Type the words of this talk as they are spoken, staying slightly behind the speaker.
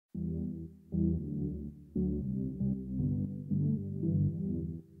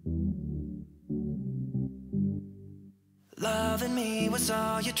Loving me was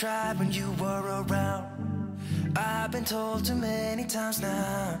all you tried when you were around. I've been told too many times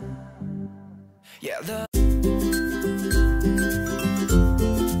now. Yeah,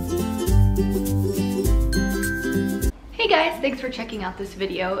 Hey guys, thanks for checking out this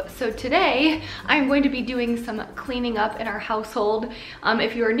video. So today I'm going to be doing some cleaning up in our household.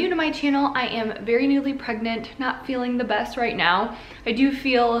 If you are new to my channel, I am very newly pregnant, not feeling the best right now. I do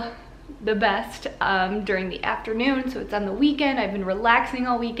feel the best during the afternoon, so it's on the weekend. I've been relaxing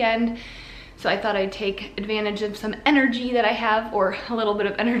all weekend, so I thought I'd take advantage of some energy that I have, or a little bit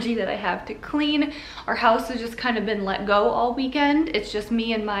of energy that I have, to clean. Our house has just kind of been let go all weekend. It's just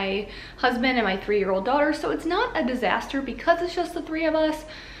me and my husband and my 3-year-old daughter, so it's not a disaster because it's just the 3 of us,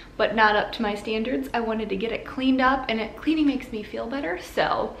 but not up to my standards. I wanted to get it cleaned up, and cleaning makes me feel better,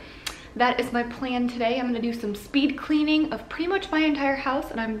 so that is my plan today. I'm gonna do some speed cleaning of pretty much my entire house,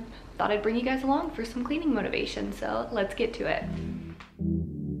 and I thought I'd bring you guys along for some cleaning motivation, so let's get to it.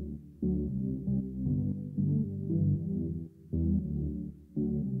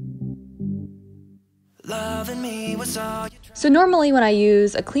 So normally when I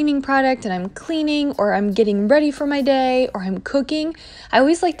use a cleaning product and I'm cleaning, or I'm getting ready for my day, or I'm cooking, I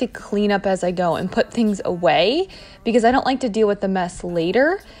always like to clean up as I go and put things away because I don't like to deal with the mess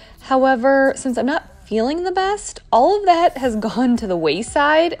later. However, since I'm not feeling the best, all of that has gone to the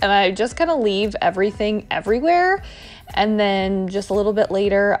wayside, and I just kind of leave everything everywhere, and then just a little bit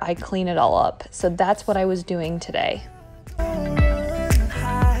later I clean it all up. So that's what I was doing today.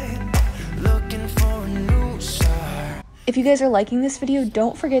 If you guys are liking this video,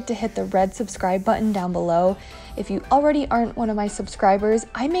 don't forget to hit the red subscribe button down below. If you already aren't one of my subscribers,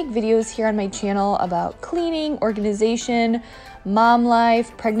 I make videos here on my channel about cleaning, organization, mom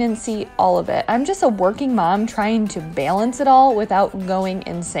life, pregnancy, all of it. I'm just a working mom trying to balance it all without going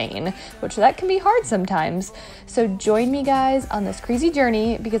insane, which that can be hard sometimes. So join me guys on this crazy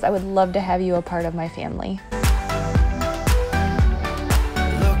journey because I would love to have you a part of my family.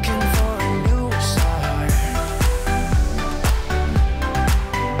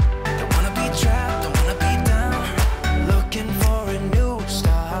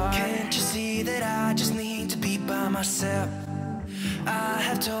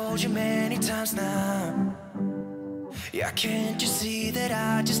 Can't you see that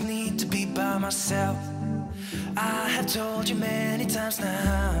I just need to be by myself? I have told you many times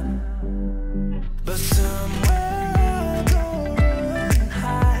now, but somewhere I'll go and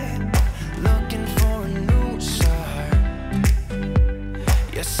hide, looking for a new start.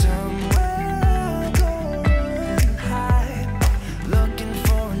 Yeah, somewhere I'll go and hide, looking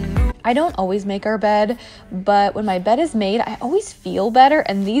for a new. I don't always make our bed, but when my bed is made, I always feel better,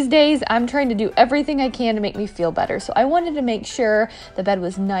 and these days I'm trying to do everything I can to make me feel better. So I wanted to make sure the bed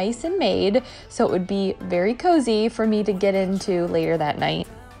was nice and made so it would be very cozy for me to get into later that night.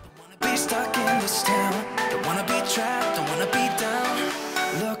 Be stuck in this town, don't wanna be trapped, don't wanna be down,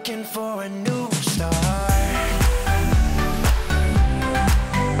 looking for a new start.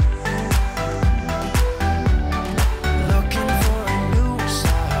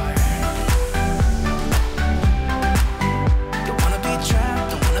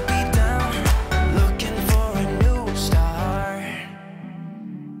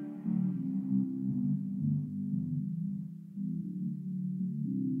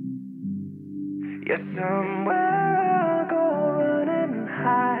 Yeah, somewhere I'll go run and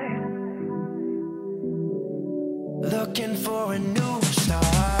hide, looking for a new start.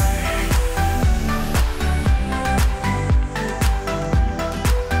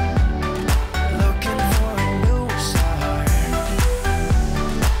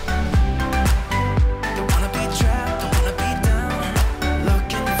 Don't wanna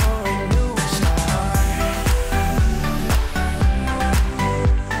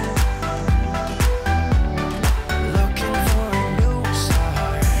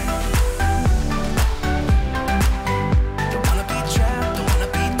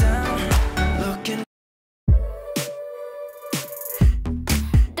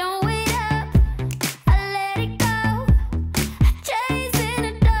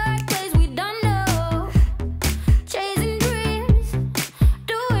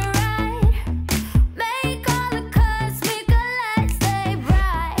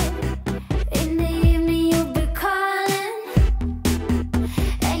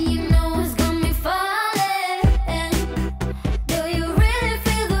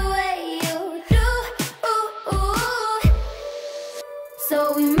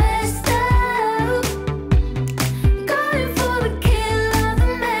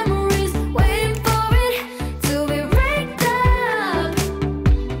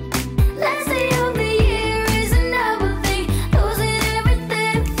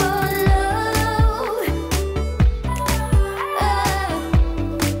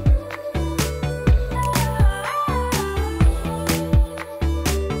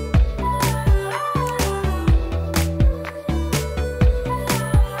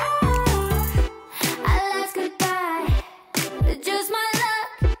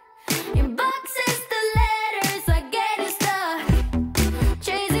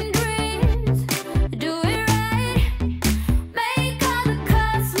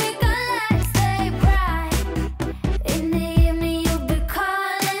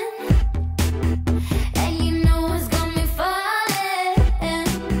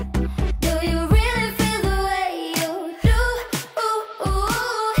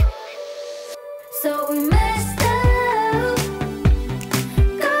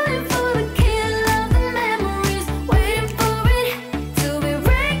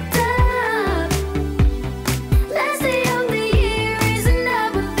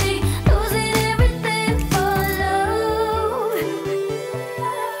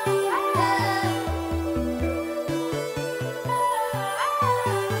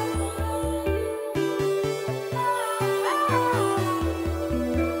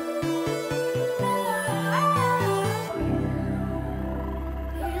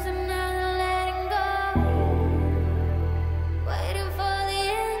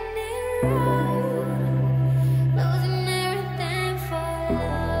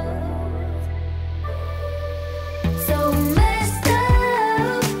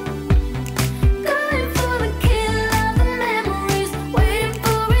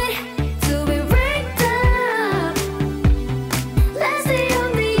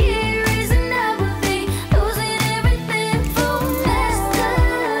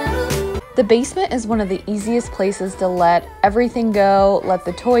The basement is one of the easiest places to let everything go, let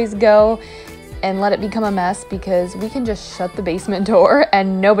the toys go, and let it become a mess because we can just shut the basement door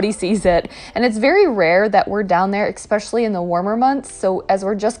and nobody sees it. And it's very rare that we're down there, especially in the warmer months. So as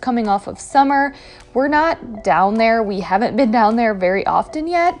we're just coming off of summer, we're not down there. We haven't been down there very often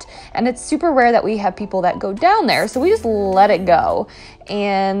yet. And it's super rare that we have people that go down there. So we just let it go.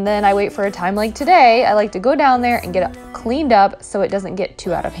 And then I wait for a time like today. I like to go down there and get it cleaned up so it doesn't get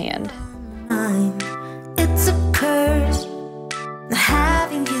too out of hand. It's a curse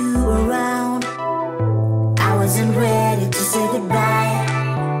having you around. I wasn't ready to say goodbye.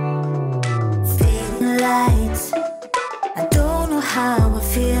 Feeling light, I don't know how I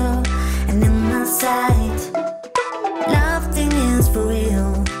feel. And in my sight, nothing is for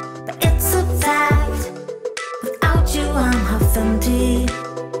real. But it's a fact, without you I'm half empty.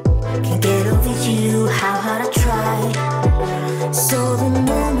 Can't get over you, how hard I try. So the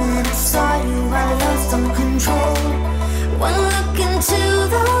moment I saw you, I lost some control. One look into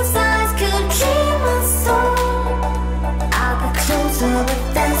those eyes could keep my soul. I got closer, but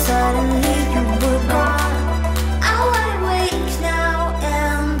then suddenly you were gone. I'm wide awake now,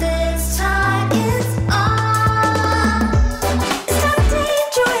 and this time is on. It's not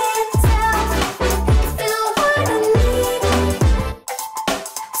danger itself. Feel what I need.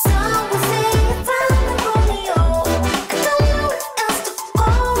 Someone say you found the Romeo. I don't know where else to go.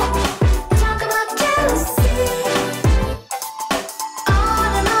 Talk about jealousy. On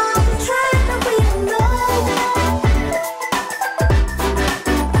and on, trying to read a note.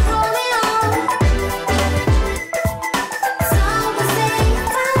 Romeo. Someone say you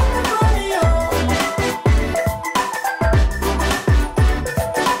found the Romeo.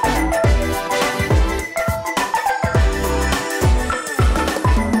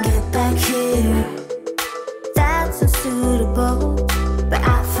 Get back here, that's unsuitable. But I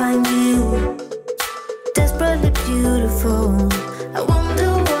find you desperately beautiful. I wonder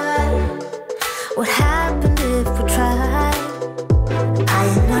what happened if we tried. I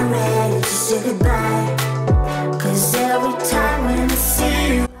am not ready to say goodbye. 'Cause every time when I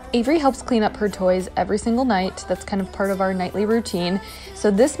see you, Avery helps clean up her toys every single night. That's kind of part of our nightly routine. So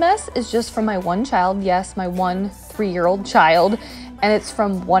this mess is just from my one child, yes, my 3-year-old child, and it's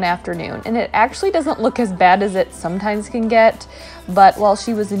from one afternoon. And it actually doesn't look as bad as it sometimes can get, but while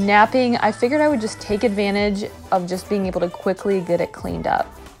she was napping, I figured I would just take advantage of just being able to quickly get it cleaned up.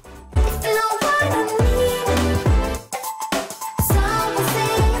 if you know what I need. Someone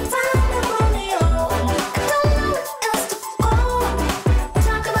say you found the Romeo. I don't know where else to go.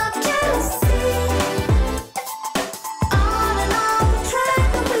 Talk about jealousy. On and on,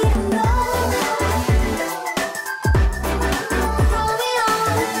 trying to read a note. Romeo.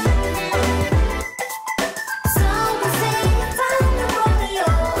 Someone say you found the Romeo.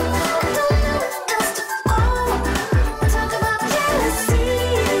 I don't know where else to go. Talk about jealousy.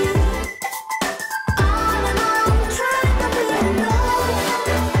 On and on, trying to read a note.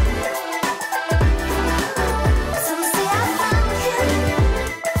 Some say I found him.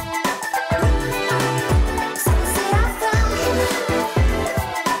 Some say I found him.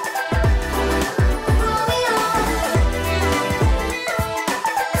 Romeo.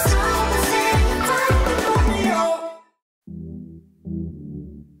 Someone say you found the Romeo.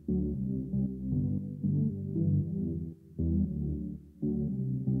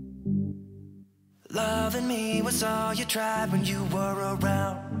 Loving me was all you tried when you were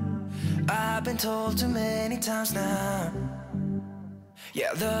around. I've been told too many times now.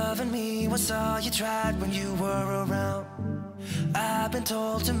 Yeah, loving me was all you tried when you were around. I've been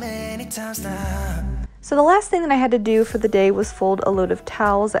told too many times now. So the last thing that I had to do for the day was fold a load of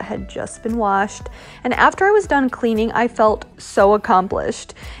towels that had just been washed. And after I was done cleaning, I felt so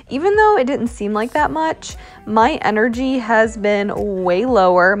accomplished. Even though it didn't seem like that much, my energy has been way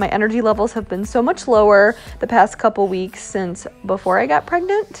lower. My energy levels have been so much lower the past couple weeks since before I got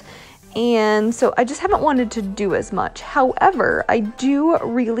pregnant. And so I just haven't wanted to do as much. However, I do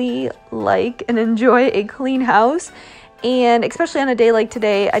really like and enjoy a clean house. And especially on a day like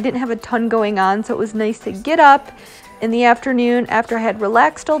today, I didn't have a ton going on, so it was nice to get up in the afternoon after I had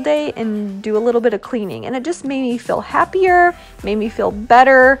relaxed all day and do a little bit of cleaning. And it just made me feel happier, made me feel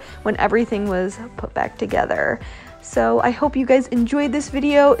better when everything was put back together. So I hope you guys enjoyed this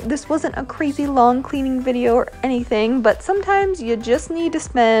video. This wasn't a crazy long cleaning video or anything, but sometimes you just need to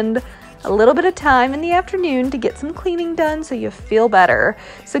spend a little bit of time in the afternoon to get some cleaning done so you feel better.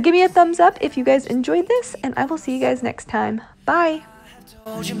 So give me a thumbs up if you guys enjoyed this, and I will see you guys next time. Bye. I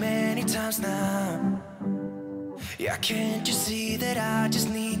told you many times now. Yeah, can't you see that I just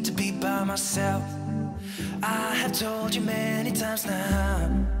need to be by myself? I have told you many times now.